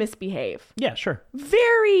children to misbehave. Yeah, sure.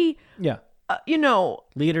 Very, Yeah.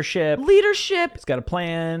 leadership, It's got a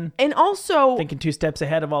plan. and also Thinking 2 steps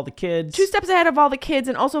ahead of all the kids. 2 steps ahead of all the kids,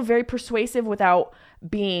 and also very persuasive without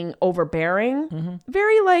being overbearing. Mm-hmm.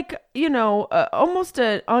 Very almost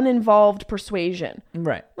an uninvolved persuasion.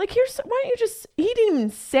 Right. Like, why don't you just, he didn't even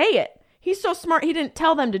say it. He's so smart. He didn't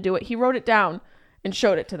tell them to do it. He wrote it down and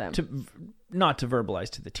showed it to them. Not to verbalize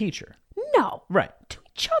to the teacher. No. Right. To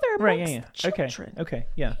each other Right. amongst Yeah. children. Okay.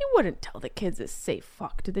 Yeah. He wouldn't tell the kids to say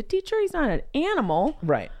fuck to the teacher. He's not an animal.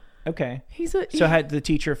 Right. Okay. So had the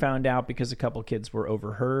teacher found out because a couple kids were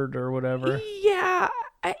overheard or whatever? Yeah.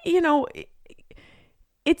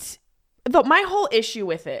 My whole issue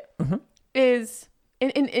with it is,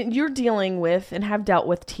 and you're dealing with and have dealt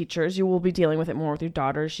with teachers. You will be dealing with it more with your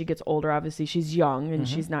daughter. She gets older. Obviously, she's young and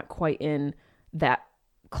she's not quite in that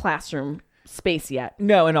classroom space yet.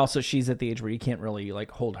 No, and also she's at the age where you can't really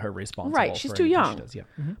hold her responsible. Right, she's for too anything young. She does. Yeah.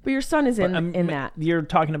 Mm-hmm. But your son is in that. You're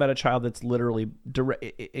talking about a child that's literally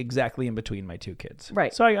exactly in between my 2 kids.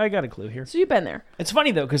 Right. So I got a clue here. So you've been there. It's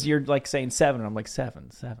funny though, because you're saying 7, and I'm like 7.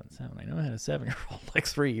 I know I had a 7-year-old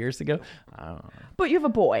 3 years ago. I don't know. But you have a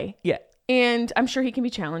boy. Yeah. And I'm sure he can be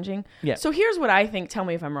challenging. Yeah. So here's what I think. Tell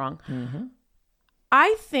me if I'm wrong. Mm-hmm.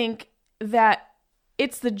 I think that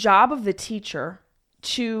it's the job of the teacher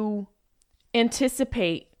to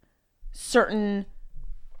anticipate certain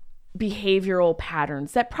behavioral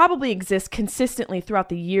patterns that probably exist consistently throughout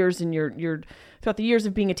the years in throughout the years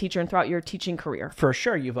of being a teacher and throughout your teaching career. For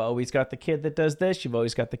sure. You've always got the kid that does this. You've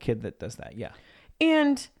always got the kid that does that. Yeah.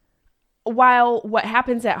 And while what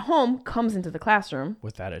happens at home comes into the classroom,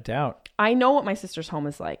 Without a doubt. I know what my sister's home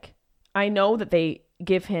is like. I know that they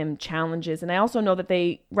give him challenges, and I also know that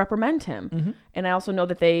they reprimand him. And I also know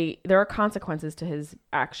that there are consequences to his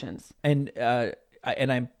actions. And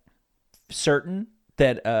I'm certain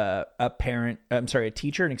that a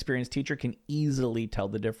teacher, an experienced teacher, can easily tell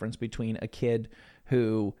the difference between a kid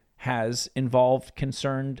who has involved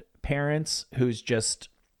concerned parents, who's just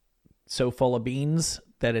so full of beans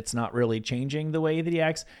that it's not really changing the way that he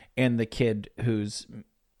acts, and the kid who's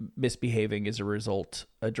misbehaving as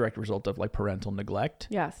a direct result of like parental neglect.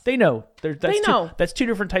 Yes. They know. That's 2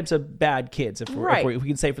 different types of bad kids. If we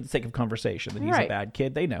can say for the sake of conversation that he's a bad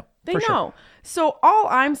kid, they know. They know. Sure. So all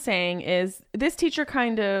I'm saying is this teacher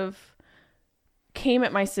kind of came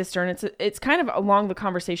at my sister, and it's kind of along the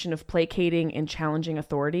conversation of placating and challenging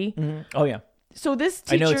authority. Oh, yeah. So this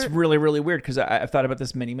teacher... I know it's really, really weird because I've thought about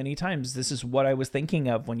this many, many times. This is what I was thinking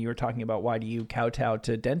of when you were talking about why do you kowtow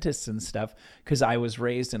to dentists and stuff, because I was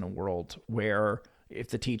raised in a world where if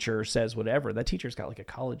the teacher says whatever, that teacher's got like a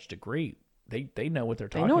college degree. They know what they're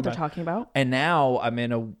talking about. They know what they're talking about. And now I'm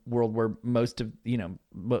in a world where most of,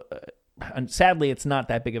 and sadly, it's not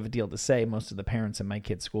that big of a deal to say most of the parents in my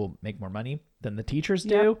kid's school make more money than the teachers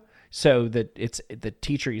do. Yep. So that the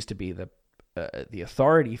teacher used to be the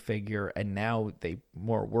authority figure, and now they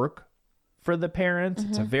more work for the parents.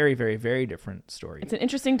 It's a very, very, very different story. It's an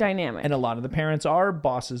interesting dynamic. And a lot of the parents are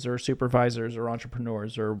bosses or supervisors or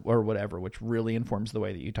entrepreneurs or whatever, which really informs the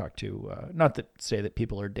way that you talk to, not to say that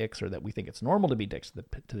people are dicks or that we think it's normal to be dicks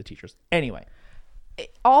to the teachers. Anyway.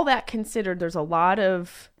 All that considered, there's a lot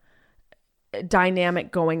of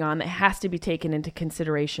dynamic going on that has to be taken into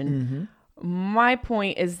consideration. My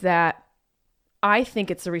point is that I think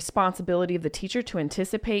it's the responsibility of the teacher to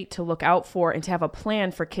anticipate, to look out for, and to have a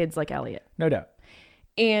plan for kids like Elliot. No doubt.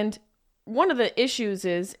 And one of the issues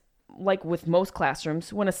is, like with most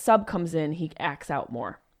classrooms, when a sub comes in, he acts out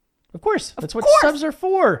more. Of course. That's what subs are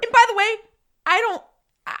for. And by the way,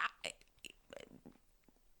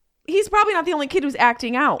 he's probably not the only kid who's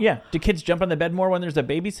acting out. Yeah. Do kids jump on the bed more when there's a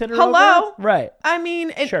babysitter Hello? over? Right. I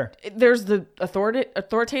mean, Sure. There's the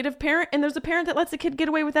authoritative parent, and there's a parent that lets the kid get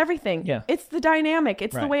away with everything. Yeah. It's the dynamic.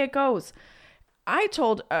 It's the way it goes. I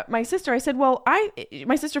told my sister, I said, well,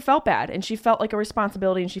 my sister felt bad, and she felt like a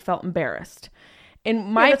responsibility, and she felt embarrassed.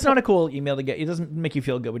 And that's not a cool email to get. It doesn't make you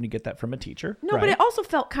feel good when you get that from a teacher. No, but it also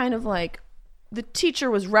felt kind of like the teacher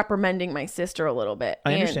was reprimanding my sister a little bit.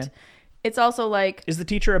 I understand. And it's also like... Is the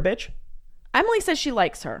teacher a bitch? Emily says she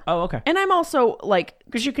likes her. Oh, okay. And I'm also like...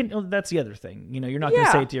 Because you can... that's the other thing. You're not going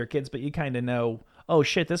to say it to your kids, but you kind of know, oh,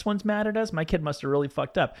 shit, this one's mad at us? My kid must have really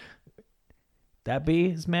fucked up. That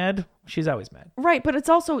bee is mad? She's always mad. Right, but it's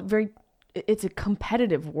also it's a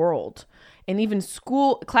competitive world. And even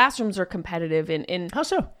classrooms are competitive. How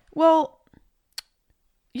so? Well,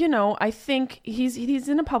 I think he's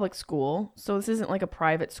in a public school, so this isn't like a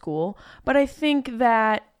private school. But I think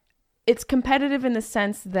that it's competitive in the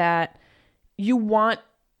sense that you want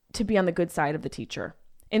to be on the good side of the teacher.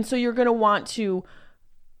 And so you're going to want to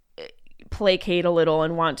placate a little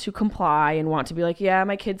and want to comply and want to be like, yeah,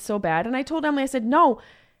 my kid's so bad. And I told Emily, I said, no.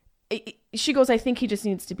 She goes, I think he just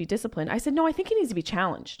needs to be disciplined. I said, no, I think he needs to be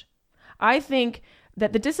challenged. I think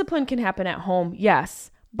that the discipline can happen at home, yes.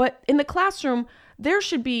 But in the classroom, there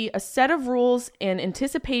should be a set of rules and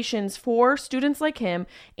anticipations for students like him.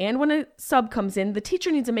 And when a sub comes in, the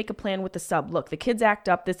teacher needs to make a plan with the sub. Look, the kid's act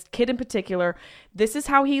up, this kid in particular, this is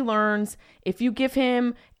how he learns. If you give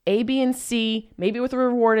him A, B, and C, maybe with a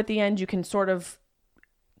reward at the end, you can sort of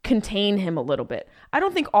contain him a little bit. I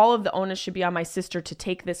don't think all of the onus should be on my sister to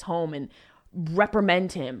take this home and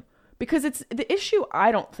reprimand him. Because it's the issue,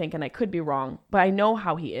 I don't think, and I could be wrong, but I know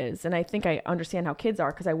how he is. And I think I understand how kids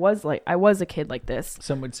are because I was a kid like this.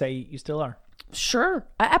 Some would say you still are. Sure.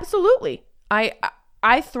 Absolutely. I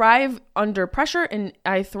thrive under pressure, and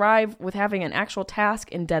I thrive with having an actual task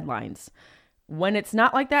and deadlines. When it's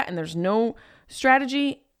not like that and there's no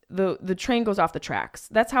strategy, the train goes off the tracks.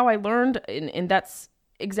 That's how I learned, and that's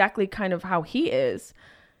exactly kind of how he is.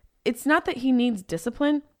 It's not that he needs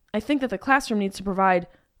discipline. I think that the classroom needs to provide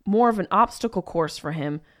more of an obstacle course for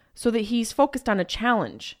him so that he's focused on a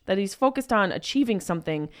challenge, that he's focused on achieving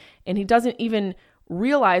something, and he doesn't even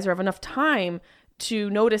realize or have enough time to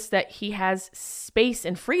notice that he has space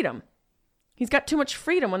and freedom. He's got too much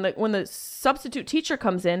freedom. When the substitute teacher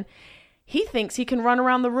comes in, he thinks he can run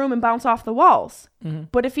around the room and bounce off the walls. Mm-hmm.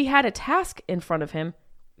 But if he had a task in front of him,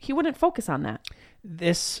 he wouldn't focus on that.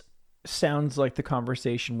 This sounds like the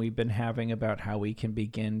conversation we've been having about how we can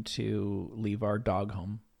begin to leave our dog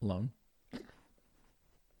home alone.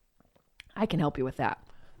 I can help you with that.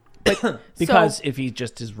 Because if he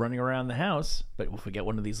just is running around the house, but if we get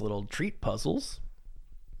one of these little treat puzzles,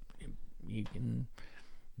 you can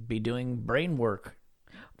be doing brain work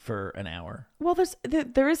for an hour. Well,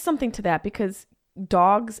 there is something to that, because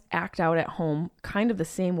dogs act out at home kind of the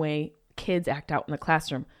same way kids act out in the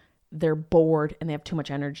classroom. They're bored and they have too much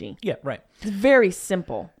energy. Yeah, right. It's very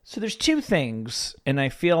simple. So there's two things, and I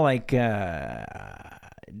feel like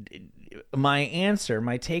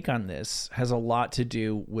my take on this has a lot to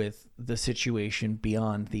do with the situation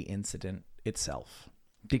beyond the incident itself.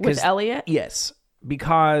 Because, with Elliot? Yes,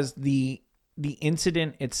 because the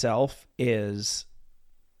incident itself is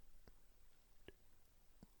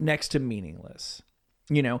next to meaningless.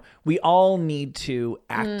 You know, we all need to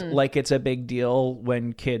act like it's a big deal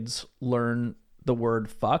when kids learn the word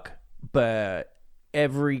fuck, but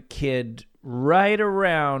every kid right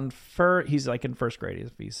around he's like in first grade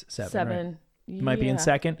if he's seven. Right? He might be in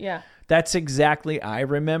second. Yeah. That's exactly, I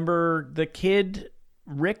remember the kid,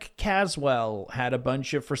 Rick Caswell, had a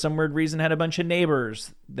bunch of, for some weird reason, had a bunch of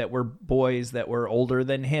neighbors that were boys that were older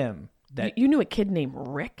than him. That you knew a kid named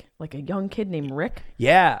Rick? Like a young kid named Rick?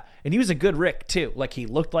 Yeah. And he was a good Rick too. Like he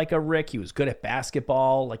looked like a Rick. He was good at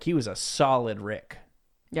basketball. Like he was a solid Rick.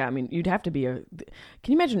 Yeah, I mean, you'd have to be can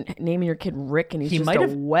you imagine naming your kid Rick and he's just a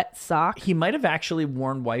wet sock? He might have actually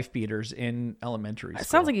worn wife beaters in elementary school. It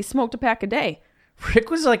sounds like he smoked a pack a day. Rick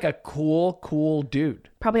was like a cool dude.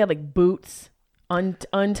 Probably had like boots,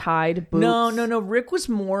 untied boots. No. Rick was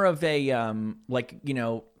more of a,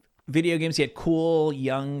 video games. He had cool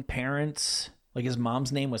young parents. Like his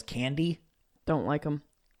mom's name was Candy. Don't like him.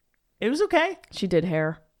 It was okay. She did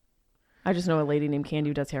hair. I just know a lady named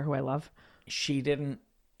Candy who does hair who I love. She didn't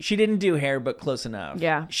do hair, but close enough.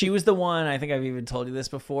 Yeah. She was the one, I think I've even told you this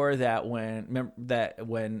before, that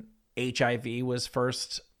when HIV was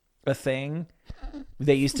first a thing,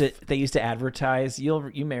 they used to advertise,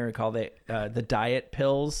 you may recall that the diet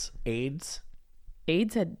pills, AIDS.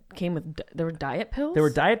 AIDS there were diet pills? There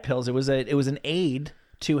were diet pills. It was an aid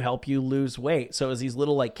to help you lose weight. So it was these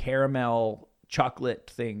little like caramel chocolate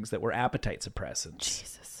things that were appetite suppressants.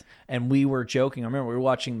 Jesus. And we were joking. I remember we were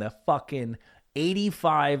watching the fucking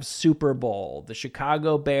 85 Super Bowl. The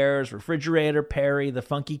Chicago Bears, Refrigerator Perry, the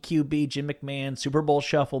funky QB, Jim McMahon, Super Bowl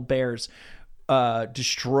Shuffle Bears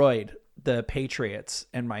destroyed the Patriots.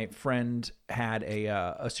 And my friend had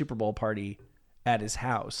a Super Bowl party at his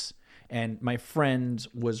house. And my friend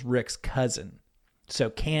was Rick's cousin. So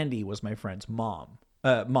Candy was my friend's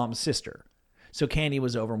mom's sister. So Candy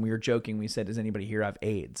was over and we were joking. We said, does anybody here have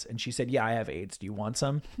AIDS? And she said, yeah, I have AIDS. Do you want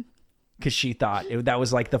some? Because she thought that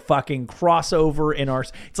was like the fucking crossover in our...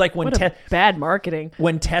 It's like when... bad marketing.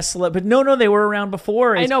 When Tesla... But no, they were around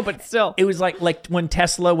before. I know, but still. It was like when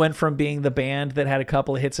Tesla went from being the band that had a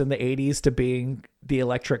couple of hits in the 80s to being the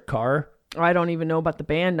electric car. I don't even know about the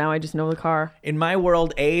band now. I just know the car. In my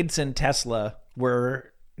world, AIDS and Tesla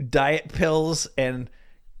were diet pills and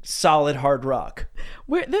solid hard rock.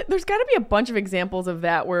 There's got to be a bunch of examples of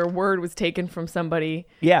that where a word was taken from somebody.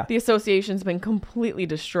 Yeah. The association's been completely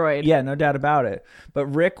destroyed. Yeah, no doubt about it. But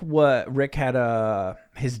Rick had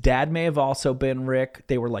his dad may have also been Rick.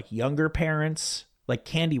 They were like younger parents. Like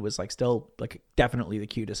Candy was like still like definitely the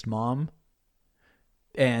cutest mom.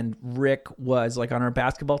 And Rick was like on our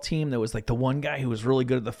basketball team. There was like the one guy who was really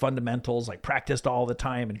good at the fundamentals, like practiced all the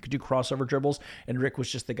time and could do crossover dribbles. And Rick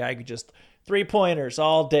was just the guy who could just 3-pointers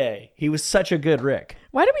all day. He was such a good Rick.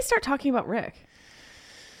 Why did we start talking about Rick?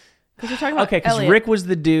 Because we're talking about because Rick was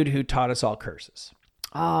the dude who taught us all curses.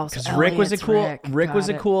 Oh, because Rick was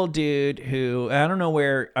a cool dude who I don't know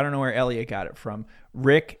where Elliot got it from.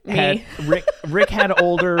 Rick had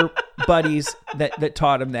older buddies that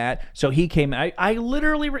taught him that. So he came. I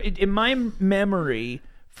literally, in my memory,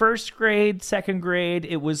 first grade, second grade,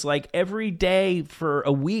 it was like every day for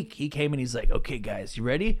a week he came and he's like, "Okay, guys, you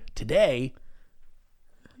ready? Today,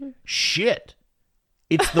 shit.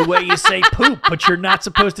 It's the way you say poop, but you're not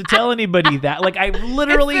supposed to tell anybody that." Like, I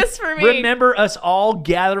literally remember us all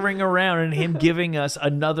gathering around and him giving us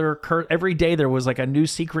another curse. Every day there was like a new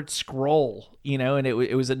secret scroll, and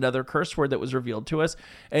it was another curse word that was revealed to us.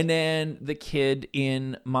 And then the kid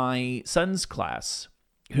in my son's class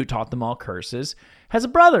who taught them all curses has a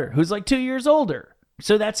brother who's like 2 years older.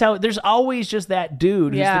 So that's how there's always just that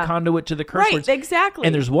dude who's the conduit to the curse words. Right, exactly.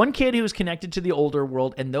 And there's one kid who's connected to the older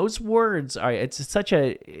world, and those words are. It's such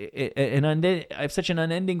I have such an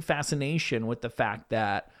unending fascination with the fact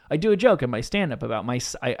that I do a joke in my stand-up about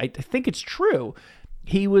I think it's true.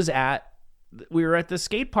 He was at we were at the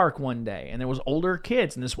skate park one day, and there was older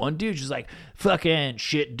kids, and this one dude just like, fucking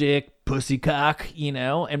shit dick, pussy cock,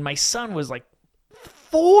 and my son was like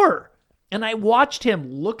 4. And I watched him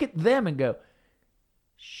look at them and go,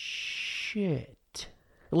 shit.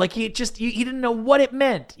 Like he didn't know what it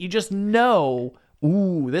meant. You just know,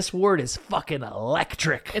 ooh, this word is fucking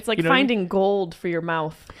electric. It's like finding gold for your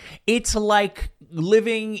mouth. It's like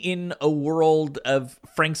living in a world of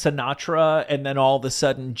Frank Sinatra, and then all of a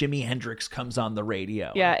sudden Jimi Hendrix comes on the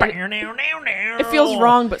radio. Yeah, it feels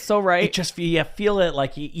wrong, but so right. It just you feel it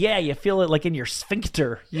like you feel it like in your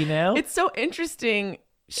sphincter. It's so interesting.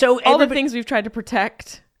 So all the things we've tried to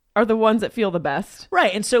protect are the ones that feel the best.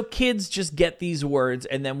 Right. And so kids just get these words,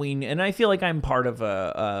 and then and I feel like I'm part of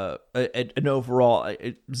an overall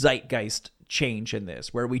zeitgeist change in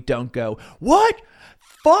this, where we don't go, what?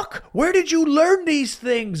 Fuck? Where did you learn these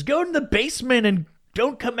things? Go in the basement and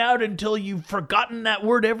don't come out until you've forgotten that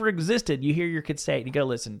word ever existed. You hear your kids say it, and you go,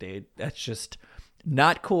 listen, dude, that's just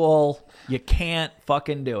not cool. You can't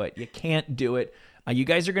fucking do it. You can't do it. You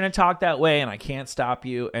guys are going to talk that way, and I can't stop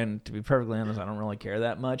you. And to be perfectly honest, I don't really care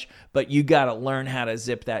that much. But you got to learn how to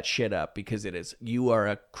zip that shit up, because you are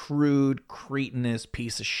a crude, cretinous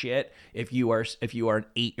piece of shit if you are an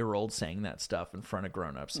 8-year-old saying that stuff in front of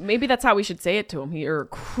grown-ups. Maybe that's how we should say it to him. You're a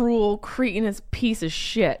cruel, cretinous piece of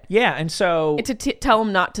shit. Yeah, and so to tell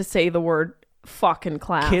him not to say the word fuck in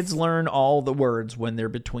class. Kids learn all the words when they're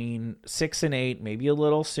between 6 and 8, maybe a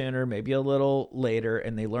little sooner, maybe a little later,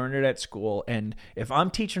 and they learn it at school. And if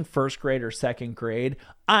I'm teaching 1st grade or 2nd grade,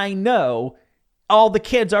 I know all the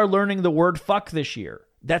kids are learning the word fuck this year.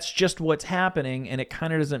 That's just what's happening, and it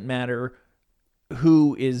kind of doesn't matter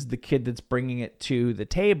who is the kid that's bringing it to the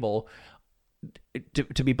table.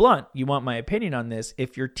 To be blunt, you want my opinion on this?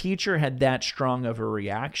 If your teacher had that strong of a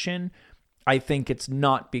reaction, I think it's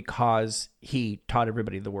not because he taught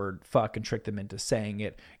everybody the word fuck and tricked them into saying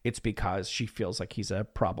it. It's because she feels like he's a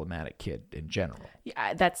problematic kid in general.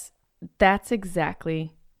 Yeah, that's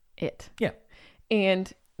exactly it. Yeah.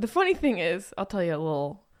 And the funny thing is, I'll tell you a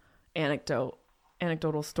little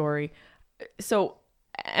anecdotal story. So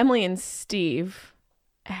Emily and Steve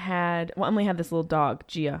Emily had this little dog,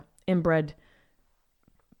 Gia, inbred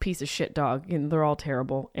piece of shit dog, and they're all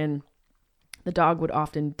terrible. And the dog would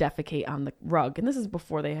often defecate on the rug. And this is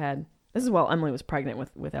while Emily was pregnant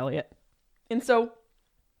with Elliot. And so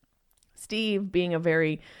Steve, being a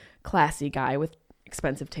very classy guy with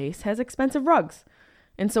expensive taste, has expensive rugs.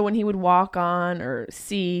 And so when he would walk on or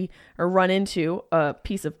see or run into a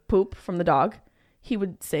piece of poop from the dog, he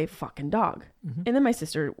would say fucking dog. Mm-hmm. And then my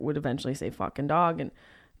sister would eventually say fucking dog, and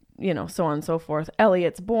so on and so forth.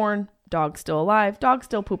 Elliot's born, dog's still alive, dog's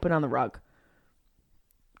still pooping on the rug.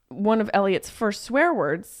 One of Elliot's first swear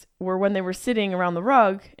words were when they were sitting around the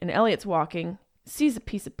rug and Elliot's walking, sees a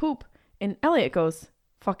piece of poop, and Elliot goes,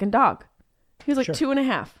 fucking dog. He was like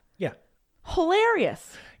 2.5. Yeah.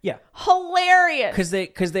 Hilarious. Yeah. Hilarious.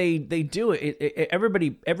 Because they do it.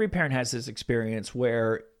 Every parent has this experience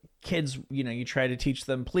where kids, you try to teach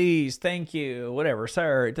them, please, thank you, whatever,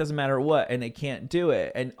 sir, it doesn't matter what, and they can't do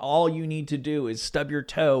it. And all you need to do is stub your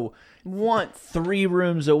toe once 3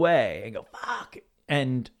 rooms away and go, fuck.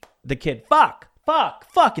 And the kid, fuck,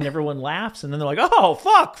 and everyone laughs, and then they're like, oh,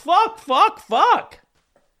 fuck.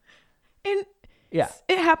 And yeah,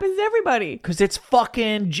 it happens to everybody. Because it's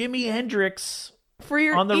fucking Jimi Hendrix for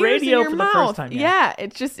your on the ears radio and your for mouth. the first time. Yeah,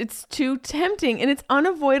 it's too tempting, and it's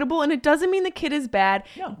unavoidable, and it doesn't mean the kid is bad.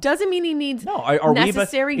 No. Doesn't mean he needs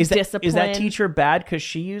necessary discipline. Is that teacher bad because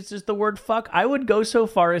she uses the word fuck? I would go so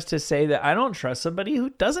far as to say that I don't trust somebody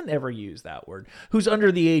who doesn't ever use that word, who's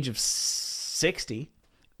under the age of 60.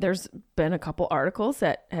 There's been a couple articles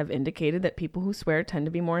that have indicated that people who swear tend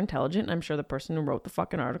to be more intelligent. And I'm sure the person who wrote the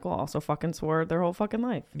fucking article also fucking swore their whole fucking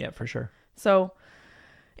life. Yeah, for sure. So,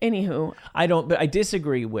 anywho. But I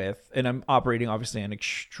disagree with, and I'm operating obviously on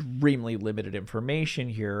extremely limited information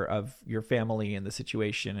here of your family and the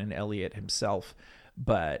situation and Elliot himself.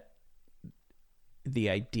 But the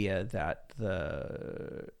idea that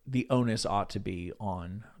the onus ought to be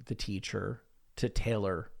on the teacher to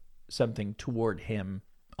tailor something toward him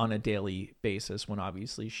on a daily basis, when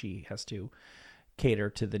obviously she has to cater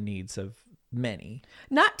to the needs of many.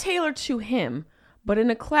 Not tailored to him, but in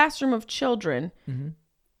a classroom of children, mm-hmm.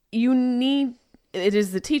 It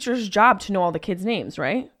is the teacher's job to know all the kids' names,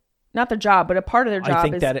 right? Not their job, but a part of their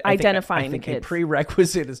job is identifying the kids. A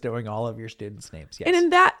prerequisite is knowing all of your students' names. Yes.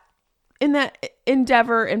 And in that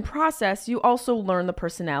endeavor and process, you also learn the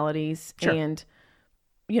personalities. Sure. And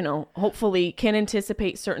hopefully can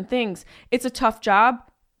anticipate certain things. It's a tough job.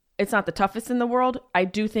 It's not the toughest in the world. I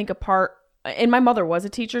do think a part and my mother was a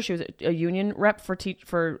teacher. She was a union rep for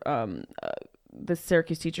the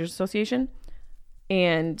Syracuse Teachers Association.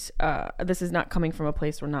 And this is not coming from a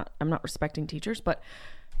place where I'm not respecting teachers, but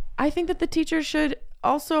I think that the teachers should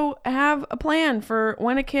also have a plan for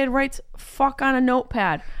when a kid writes fuck on a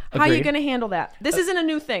notepad. How are you going to handle that? This isn't a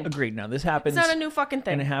new thing. Agreed. No, this happens. It's not a new fucking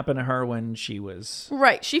thing. And it happened to her when she was...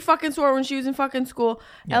 Right. She fucking swore when she was in fucking school.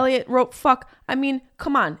 Yeah. Elliot wrote fuck. I mean,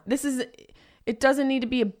 come on. It doesn't need to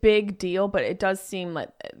be a big deal, but it does seem like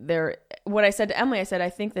what I said to Emily, I said, I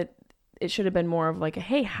think that it should have been more of like,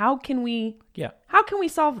 hey, how can we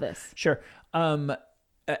solve this? Sure.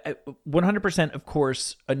 100%, of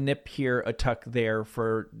course, a nip here, a tuck there,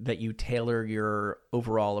 for that you tailor your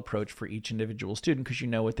overall approach for each individual student because you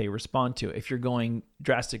know what they respond to. If you're going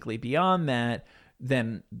drastically beyond that,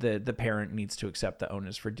 then the parent needs to accept the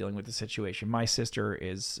onus for dealing with the situation. My sister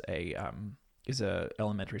is a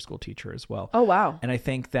elementary school teacher as well. Oh, wow. And I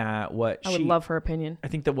think that I would love her opinion. I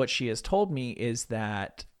think that what she has told me is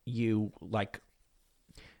that you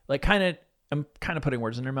I'm kind of putting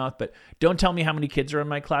words in her mouth, but don't tell me how many kids are in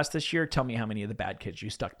my class this year. Tell me how many of the bad kids you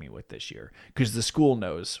stuck me with this year, because the school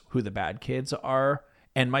knows who the bad kids are,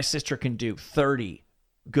 and my sister can do 30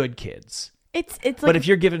 good kids. It's like, but if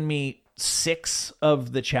you're giving me 6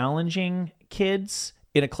 of the challenging kids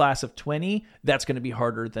in a class of 20, that's going to be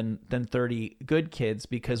harder than 30 good kids,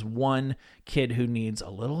 because one kid who needs a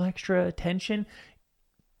little extra attention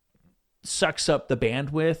sucks up the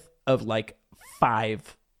bandwidth of like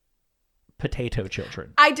 5 potato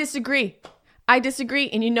children. I disagree.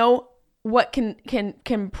 And you know what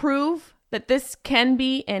can prove that this can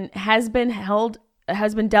be and has been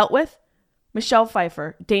dealt with? Michelle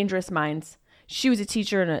Pfeiffer, Dangerous Minds. She was a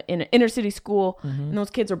teacher in an inner city school, and those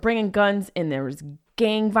kids were bringing guns, and there was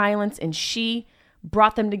gang violence, and she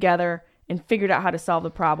brought them together and figured out how to solve the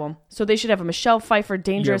problem. So they should have a Michelle Pfeiffer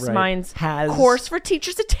Dangerous Minds course for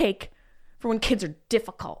teachers to take for when kids are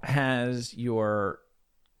difficult. Has your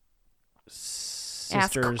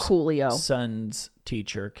sister's son's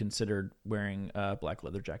teacher considered wearing a black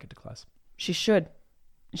leather jacket to class? She should.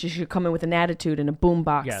 She should come in with an attitude and a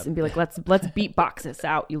boombox and be like, let's beatbox this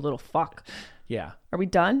out, you little fuck. Yeah. Are we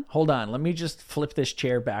done? Hold on. Let me just flip this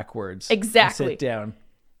chair backwards. Exactly. Sit down.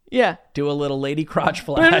 Yeah. Do a little lady crotch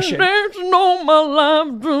flashing. Been dancing all my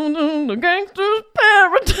life in the gangster's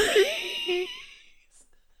paradise.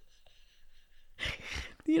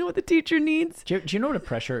 Do you know what the teacher needs? Do you know what a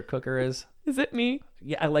pressure cooker is? Is it me?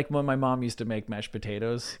 Yeah, I like when my mom used to make mashed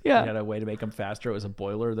potatoes. Yeah. We had a way to make them faster. It was a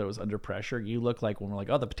boiler that was under pressure. You look like when we're like,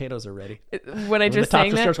 oh, the potatoes are ready. When I just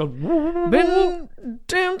sang that. Been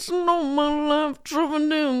dancing all my life,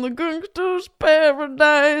 driving in the gangster's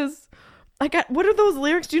paradise. What are those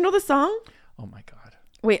lyrics? Do you know the song? Oh my God.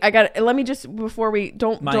 Wait, let me just, before we,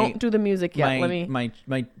 don't do the music yet. My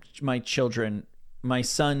children, my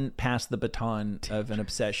son passed the baton of an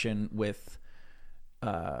obsession with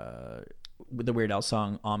the Weird Al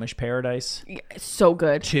song Amish Paradise. Yeah, so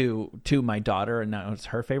good. To my daughter, and now it's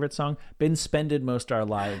her favorite song. Been spending most our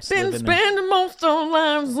lives living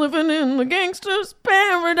in the gangster's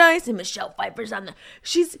paradise. And Michelle Pfeiffer's on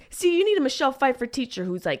you need a Michelle Pfeiffer teacher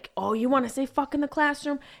who's like, oh, you want to say fuck in the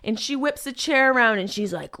classroom? And she whips a chair around and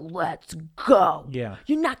she's like, let's go. Yeah.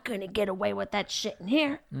 You're not going to get away with that shit in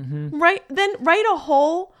here. Mm-hmm. Right? Then write a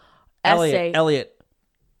whole essay. Elliot.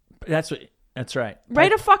 That's right.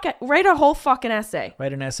 Write a whole fucking essay.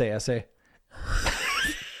 Write an essay.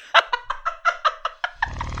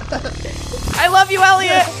 I love you,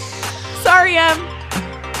 Elliot. Sorry, Em.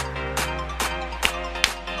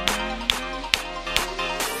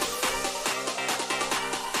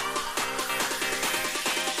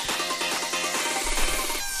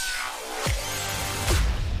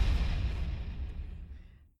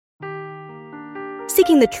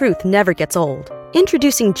 Seeking the truth never gets old.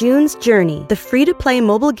 Introducing June's Journey, the free-to-play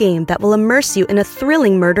mobile game that will immerse you in a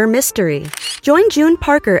thrilling murder mystery. Join June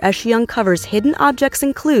Parker as she uncovers hidden objects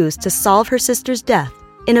and clues to solve her sister's death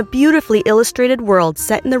in a beautifully illustrated world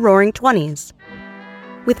set in the Roaring '20s.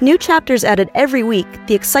 With new chapters added every week,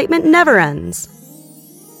 the excitement never ends.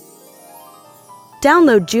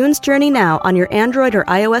 Download June's Journey now on your Android or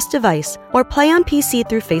iOS device, or play on PC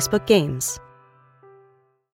through Facebook Games.